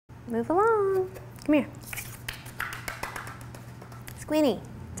Move along. Come here. Squeenie,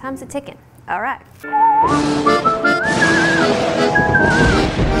 time's a ticking. All right.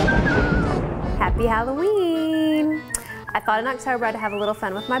 Happy Halloween. I thought in October I'd have a little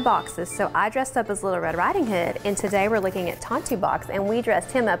fun with my boxes, so I dressed up as Little Red Riding Hood, and today we're looking at Tonttu Box, and we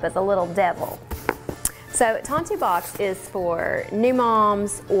dressed him up as a little devil. So Tonttu Box is for new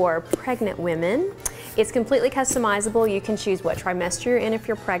moms or pregnant women. It's completely customizable. You can choose what trimester you're in if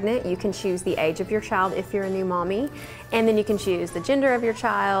you're pregnant. You can choose the age of your child if you're a new mommy. And then you can choose the gender of your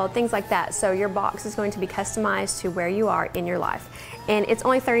child, things like that. So your box is going to be customized to where you are in your life. And it's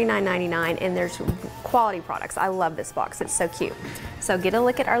only $39.99, and there's quality products. I love this box. It's so cute. So get a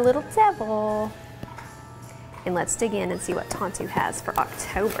look at our little devil. And let's dig in and see what Tonttu has for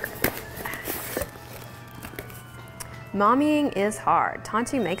October. Mommying is hard.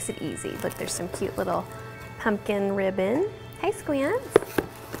 Tonttu makes it easy. Look, there's some cute little pumpkin ribbon. Hey, Squints.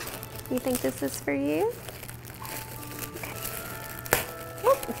 You think this is for you? Okay.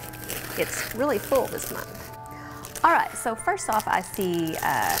 Whoop. It's really full this month. All right, so first off, I see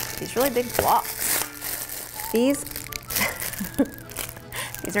these really big blocks. These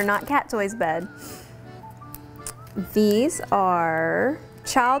are not cat toys, bud. These are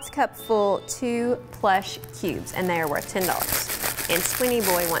Child's Cup Full 2 plush cubes, and they are worth $10. And Squinty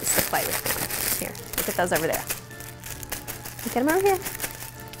Boy wants to play with them. Here, look at those over there. Look at them over here.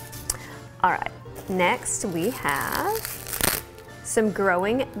 All right, next we have some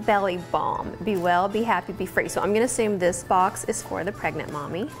Growing Belly Balm. Be well, be happy, be free. So I'm gonna assume this box is for the pregnant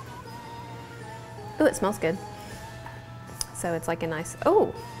mommy. Ooh, it smells good. So it's like a nice,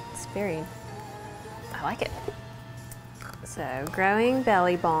 oh, it's very, I like it. So Growing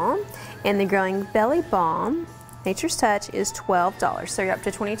Belly Balm, and the Growing Belly Balm Nature's Touch is $12. So you're up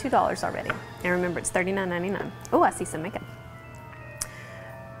to $22 already. And remember, it's $39.99. Oh, I see some makeup.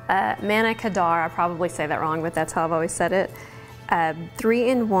 Manna Kadar, I probably say that wrong, but that's how I've always said it.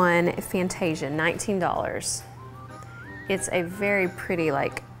 3-in-1 Fantasia, $19. It's a very pretty,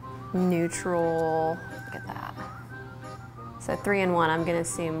 like, neutral, look at that. So 3-in-1, I'm gonna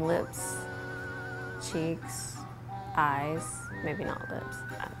assume lips, cheeks, eyes, maybe not lips.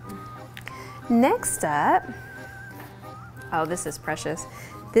 Next up, oh, this is precious.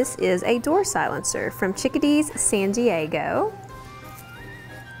 This is a door silencer from Chickadees San Diego.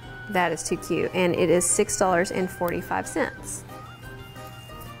 That is too cute, and it is $6.45.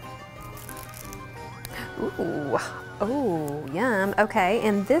 Ooh, oh, yum. Okay,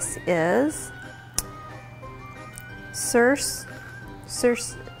 and this is Sucre,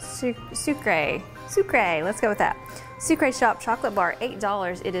 let's go with that. Sucre Shop chocolate bar,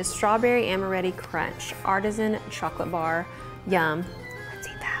 $8. It is strawberry amaretti crunch, artisan chocolate bar, yum. Let's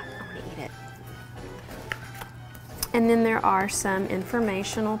eat that, I wanna eat it. And then there are some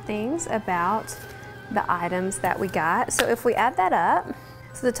informational things about the items that we got. So if we add that up,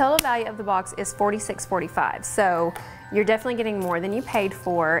 so the total value of the box is $46.45. So you're definitely getting more than you paid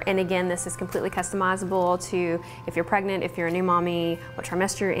for. And again, this is completely customizable to if you're pregnant, if you're a new mommy, what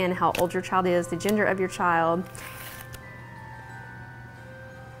trimester you're in, how old your child is, the gender of your child.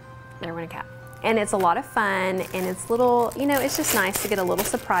 There went a cat. And it's a lot of fun, and it's little, you know, it's just nice to get a little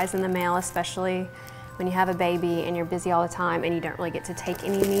surprise in the mail, especially when you have a baby and you're busy all the time and you don't really get to take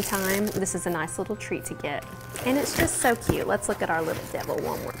any me time. This is a nice little treat to get. And it's just so cute. Let's look at our little devil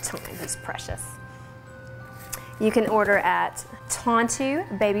one more time. He's precious. You can order at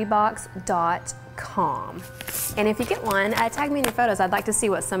tonttubabybox.com. And if you get one, tag me in your photos. I'd like to see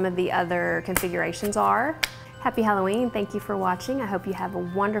what some of the other configurations are. Happy Halloween. Thank you for watching. I hope you have a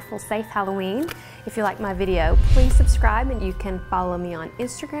wonderful, safe Halloween. If you like my video, please subscribe, and you can follow me on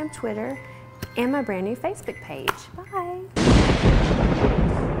Instagram, Twitter, and my brand new Facebook page. Bye.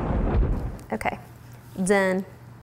 Okay, done.